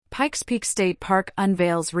Pikes Peak State Park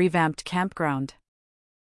unveils revamped campground.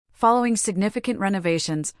 Following significant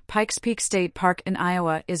renovations, Pikes Peak State Park in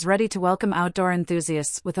Iowa is ready to welcome outdoor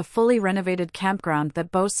enthusiasts with a fully renovated campground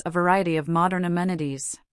that boasts a variety of modern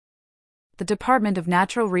amenities. The Department of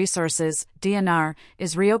Natural Resources, DNR,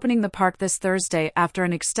 is reopening the park this Thursday after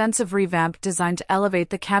an extensive revamp designed to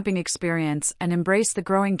elevate the camping experience and embrace the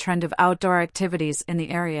growing trend of outdoor activities in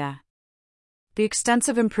the area. The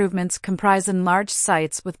extensive improvements comprise enlarged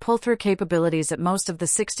sites with pull-through capabilities at most of the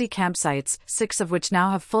 60 campsites, 6 of which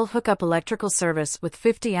now have full hookup electrical service with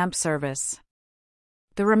 50-amp service.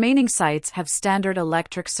 The remaining sites have standard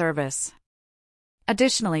electric service.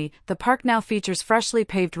 Additionally, the park now features freshly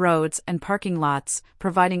paved roads and parking lots,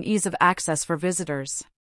 providing ease of access for visitors.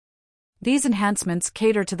 These enhancements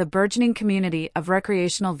cater to the burgeoning community of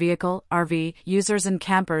recreational vehicle (RV) users and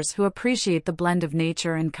campers who appreciate the blend of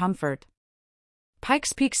nature and comfort.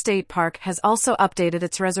 Pikes Peak State Park has also updated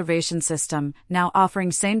its reservation system, now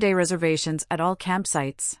offering same-day reservations at all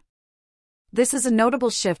campsites. This is a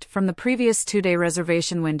notable shift from the previous 2-day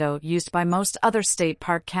reservation window used by most other state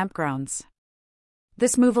park campgrounds.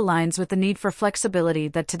 This move aligns with the need for flexibility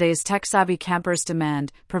that today's tech-savvy campers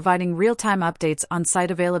demand, providing real-time updates on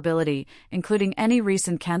site availability, including any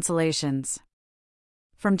recent cancellations.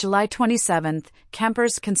 From July 27,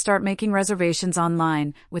 campers can start making reservations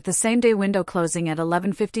online, with the same-day window closing at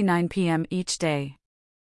 11:59 p.m. each day.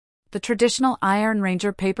 The traditional Iron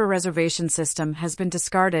Ranger paper reservation system has been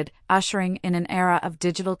discarded, ushering in an era of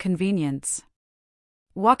digital convenience.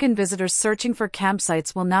 Walk-in visitors searching for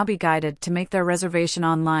campsites will now be guided to make their reservation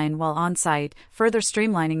online while on-site, further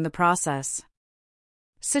streamlining the process.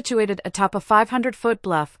 Situated atop a 500-foot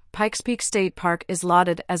bluff, Pikes Peak State Park is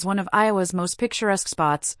lauded as one of Iowa's most picturesque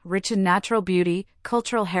spots, rich in natural beauty,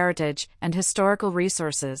 cultural heritage, and historical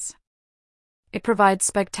resources. It provides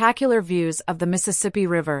spectacular views of the Mississippi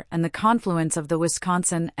River and the confluence of the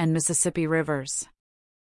Wisconsin and Mississippi rivers.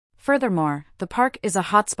 Furthermore, the park is a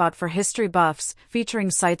hotspot for history buffs,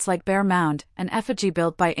 featuring sites like Bear Mound, an effigy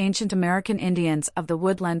built by ancient American Indians of the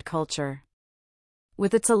woodland culture.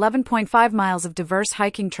 With its 11.5 miles of diverse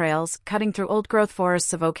hiking trails cutting through old-growth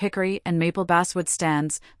forests of oak hickory and maple basswood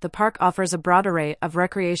stands, the park offers a broad array of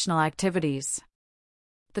recreational activities.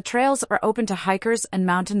 The trails are open to hikers and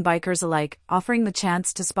mountain bikers alike, offering the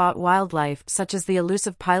chance to spot wildlife such as the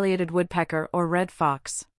elusive pileated woodpecker or red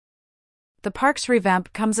fox. The park's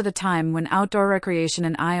revamp comes at a time when outdoor recreation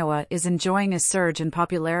in Iowa is enjoying a surge in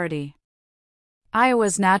popularity.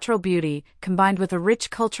 Iowa's natural beauty, combined with a rich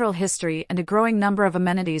cultural history and a growing number of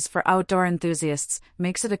amenities for outdoor enthusiasts,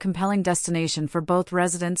 makes it a compelling destination for both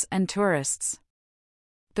residents and tourists.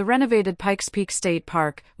 The renovated Pikes Peak State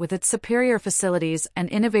Park, with its superior facilities and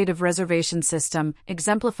innovative reservation system,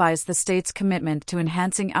 exemplifies the state's commitment to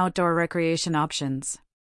enhancing outdoor recreation options.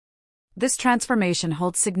 This transformation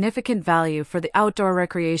holds significant value for the outdoor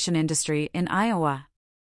recreation industry in Iowa.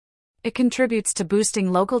 It contributes to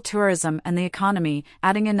boosting local tourism and the economy,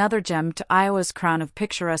 adding another gem to Iowa's crown of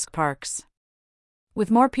picturesque parks. With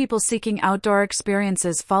more people seeking outdoor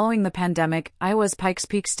experiences following the pandemic, Iowa's Pikes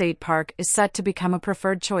Peak State Park is set to become a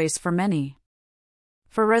preferred choice for many.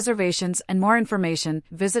 For reservations and more information,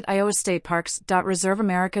 visit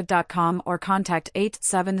iowastateparks.reserveamerica.com or contact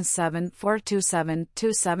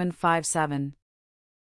 877-427-2757.